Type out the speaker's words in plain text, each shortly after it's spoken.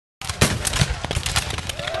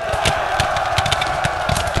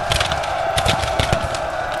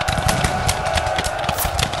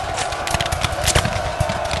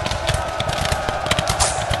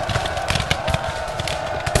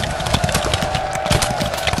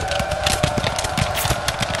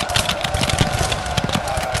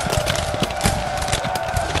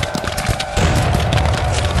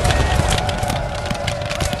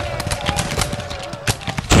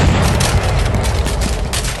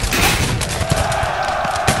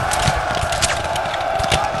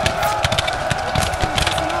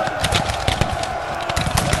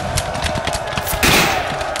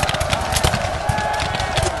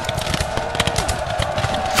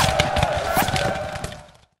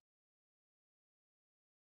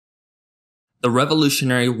The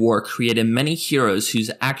Revolutionary War created many heroes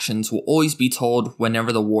whose actions will always be told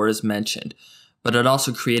whenever the war is mentioned, but it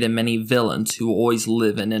also created many villains who will always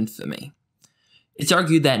live in infamy. It's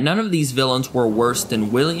argued that none of these villains were worse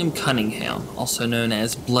than William Cunningham, also known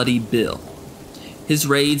as Bloody Bill. His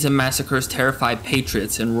raids and massacres terrified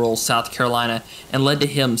patriots in rural South Carolina and led to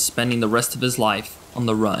him spending the rest of his life on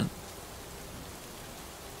the run.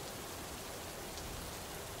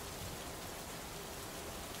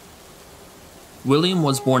 William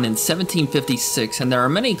was born in 1756, and there are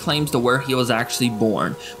many claims to where he was actually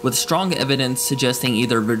born, with strong evidence suggesting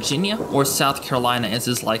either Virginia or South Carolina as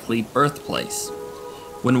his likely birthplace.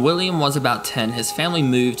 When William was about 10, his family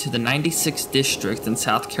moved to the 96th district in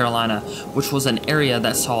South Carolina, which was an area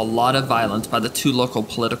that saw a lot of violence by the two local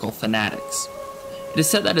political fanatics. It is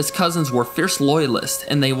said that his cousins were fierce loyalists,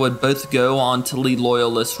 and they would both go on to lead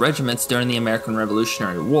loyalist regiments during the American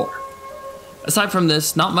Revolutionary War. Aside from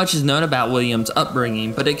this, not much is known about William's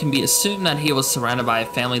upbringing, but it can be assumed that he was surrounded by a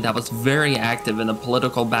family that was very active in the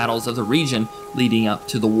political battles of the region leading up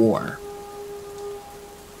to the war.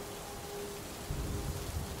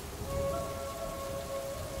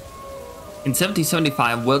 In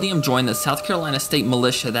 1775, William joined the South Carolina State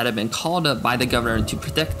Militia that had been called up by the governor to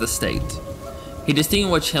protect the state. He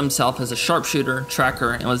distinguished himself as a sharpshooter,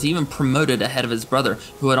 tracker, and was even promoted ahead of his brother,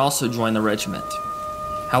 who had also joined the regiment.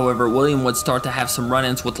 However, William would start to have some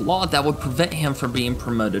run-ins with the law that would prevent him from being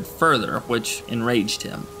promoted further, which enraged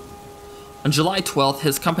him. On July 12th,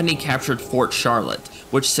 his company captured Fort Charlotte,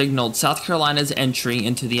 which signaled South Carolina's entry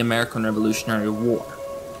into the American Revolutionary War.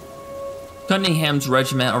 Cunningham's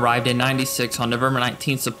regiment arrived in 96 on November 19th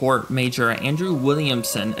to support Major Andrew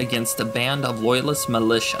Williamson against a band of loyalist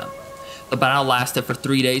militia. The battle lasted for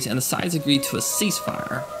 3 days and the sides agreed to a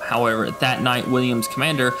ceasefire. However, that night William's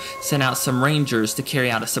commander sent out some rangers to carry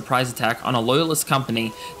out a surprise attack on a loyalist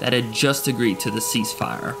company that had just agreed to the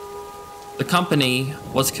ceasefire. The company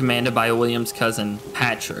was commanded by William's cousin,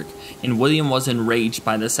 Patrick, and William was enraged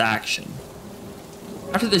by this action.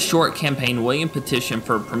 After this short campaign, William petitioned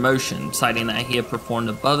for promotion, citing that he had performed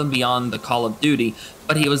above and beyond the call of duty,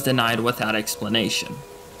 but he was denied without explanation.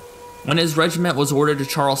 When his regiment was ordered to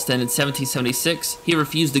Charleston in 1776, he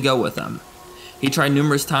refused to go with them. He tried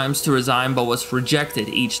numerous times to resign but was rejected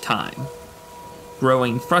each time.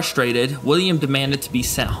 Growing frustrated, William demanded to be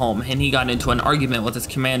sent home, and he got into an argument with his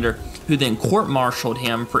commander, who then court-martialed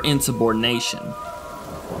him for insubordination.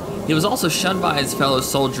 He was also shunned by his fellow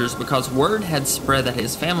soldiers because word had spread that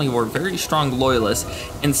his family were very strong loyalists,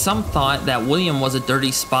 and some thought that William was a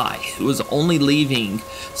dirty spy who was only leaving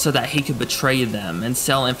so that he could betray them and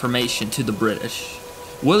sell information to the British.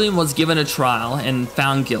 William was given a trial and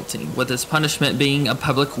found guilty, with his punishment being a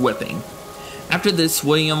public whipping. After this,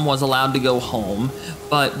 William was allowed to go home,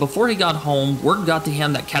 but before he got home, word got to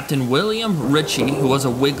him that Captain William Ritchie, who was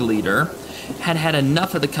a Whig leader, had had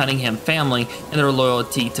enough of the Cunningham family and their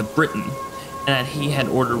loyalty to Britain, and that he had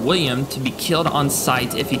ordered William to be killed on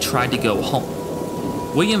sight if he tried to go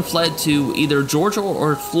home. William fled to either Georgia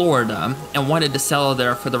or Florida and wanted to settle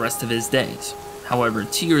there for the rest of his days. However,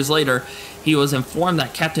 2 years later, he was informed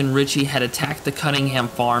that Captain Ritchie had attacked the Cunningham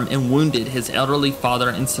farm and wounded his elderly father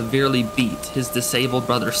and severely beat his disabled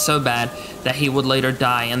brother so bad that he would later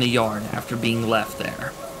die in the yard after being left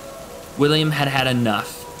there. William had had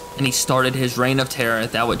enough, and he started his reign of terror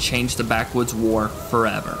that would change the Backwoods War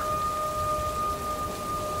forever.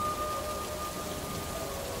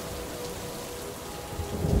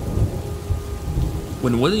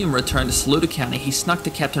 When William returned to Saluda County, he snuck to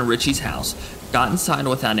Captain Ritchie's house, got inside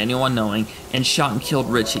without anyone knowing, and shot and killed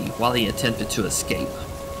Ritchie while he attempted to escape.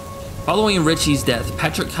 Following Ritchie's death,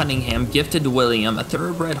 Patrick Cunningham gifted William a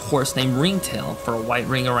thoroughbred horse named Ringtail for a white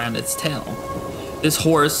ring around its tail. This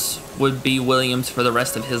horse would be William's for the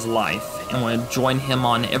rest of his life and would join him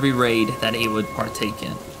on every raid that he would partake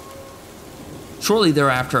in. Shortly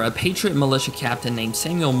thereafter, a Patriot militia captain named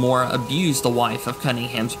Samuel Moore abused the wife of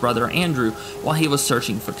Cunningham's brother Andrew while he was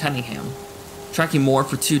searching for Cunningham. Tracking Moore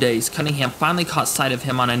for 2 days, Cunningham finally caught sight of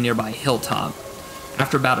him on a nearby hilltop.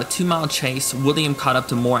 After about a 2-mile chase, William caught up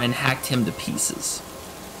to Moore and hacked him to pieces.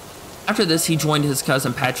 After this, he joined his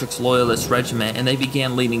cousin Patrick's Loyalist regiment, and they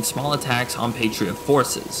began leading small attacks on Patriot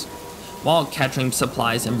forces, while capturing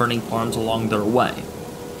supplies and burning farms along their way.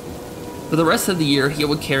 For the rest of the year, he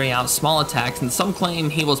would carry out small attacks, and some claim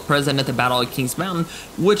he was present at the Battle of Kings Mountain,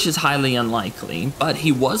 which is highly unlikely, but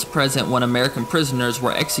he was present when American prisoners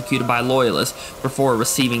were executed by Loyalists before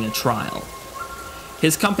receiving a trial.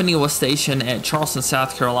 His company was stationed at Charleston,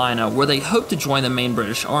 South Carolina, where they hoped to join the main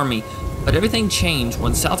British Army, But everything changed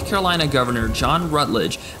when South Carolina Governor John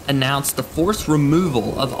Rutledge announced the forced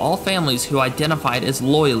removal of all families who identified as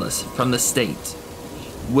loyalists from the state.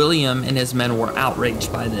 William and his men were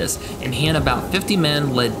outraged by this, and he and about 50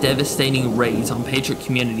 men led devastating raids on Patriot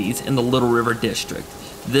communities in the Little River District.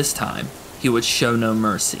 This time, he would show no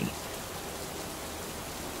mercy.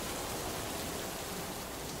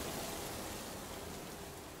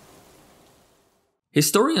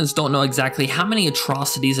 Historians don't know exactly how many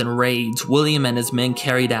atrocities and raids William and his men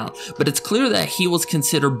carried out, but it's clear that he was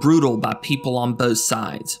considered brutal by people on both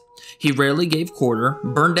sides. He rarely gave quarter,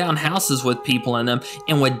 burned down houses with people in them,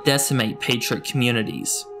 and would decimate Patriot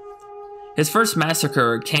communities. His first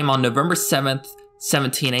massacre came on November 7th,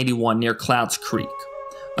 1781 near Clouds Creek.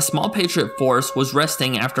 A small Patriot force was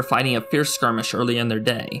resting after fighting a fierce skirmish early in their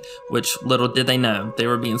day, which little did they know, they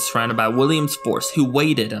were being surrounded by William's force, who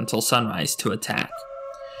waited until sunrise to attack.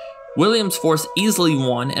 William's force easily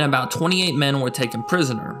won, and about 28 men were taken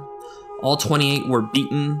prisoner. All 28 were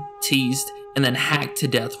beaten, teased, and then hacked to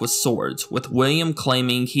death with swords, with William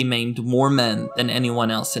claiming he maimed more men than anyone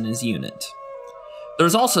else in his unit.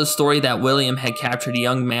 There's also a story that William had captured a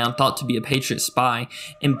young man thought to be a Patriot spy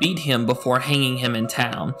and beat him before hanging him in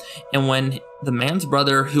town, and when the man's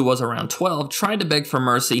brother, who was around 12, tried to beg for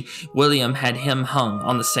mercy, William had him hung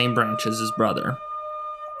on the same branch as his brother.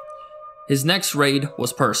 His next raid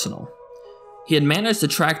was personal. He had managed to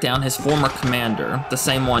track down his former commander, the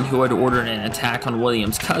same one who had ordered an attack on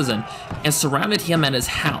William's cousin, and surrounded him at his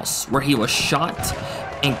house, where he was shot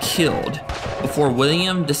and killed before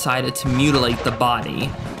William decided to mutilate the body,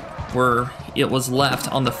 where it was left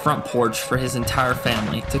on the front porch for his entire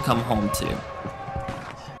family to come home to.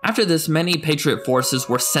 After this, many Patriot forces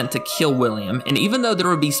were sent to kill William, and even though there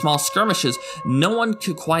would be small skirmishes, no one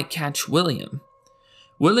could quite catch William.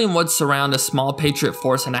 William would surround a small Patriot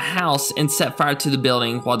force in a house and set fire to the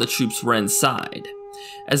building while the troops were inside.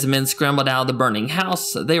 As the men scrambled out of the burning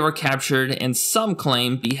house, they were captured and some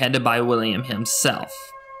claim beheaded by William himself.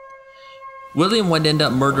 William would end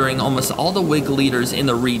up murdering almost all the Whig leaders in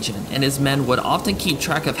the region, and his men would often keep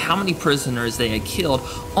track of how many prisoners they had killed,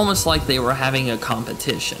 almost like they were having a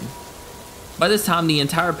competition. By this time, the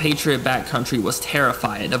entire Patriot backcountry was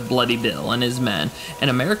terrified of Bloody Bill and his men, and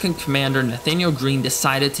American commander Nathaniel Greene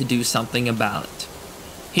decided to do something about it.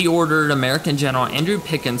 He ordered American General Andrew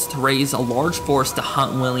Pickens to raise a large force to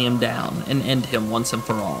hunt William down and end him once and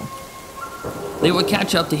for all. They would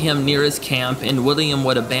catch up to him near his camp, and William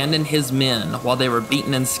would abandon his men while they were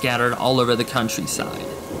beaten and scattered all over the countryside.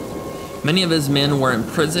 Many of his men were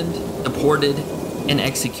imprisoned, deported, and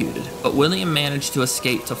executed, but William managed to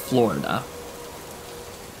escape to Florida.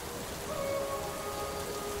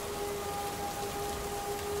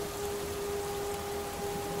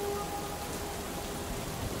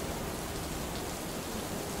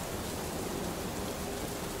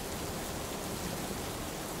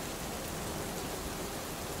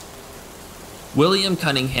 William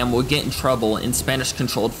Cunningham would get in trouble in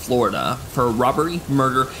Spanish-controlled Florida for robbery,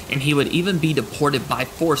 murder, and he would even be deported by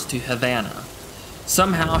force to Havana.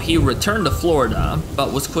 Somehow he returned to Florida,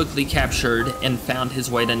 but was quickly captured and found his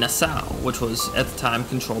way to Nassau, which was at the time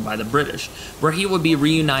controlled by the British, where he would be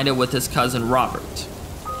reunited with his cousin Robert.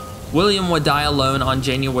 William would die alone on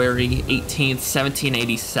January 18,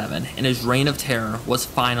 1787, and his reign of terror was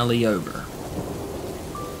finally over.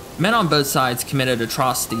 Men on both sides committed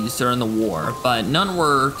atrocities during the war, but none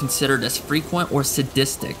were considered as frequent or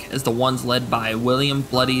sadistic as the ones led by William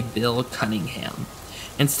Bloody Bill Cunningham.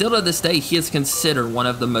 And still to this day, he is considered one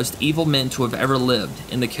of the most evil men to have ever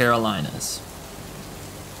lived in the Carolinas.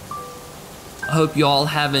 I hope you all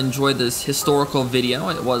have enjoyed this historical video.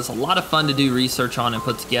 It was a lot of fun to do research on and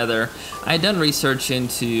put together. I had done research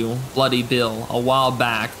into Bloody Bill a while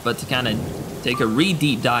back, but to kind of take a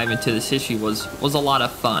deep dive into this issue was a lot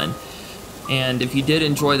of fun. And if you did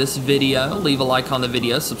enjoy this video, leave a like on the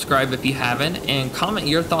video, subscribe if you haven't, and comment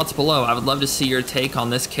your thoughts below. I would love to see your take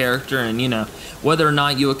on this character and, whether or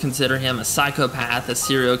not you would consider him a psychopath, a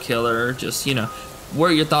serial killer, just,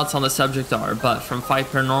 where your thoughts on the subject are. But from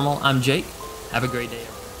Fife Paranormal, I'm Jake. Have a great day,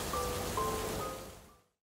 everyone.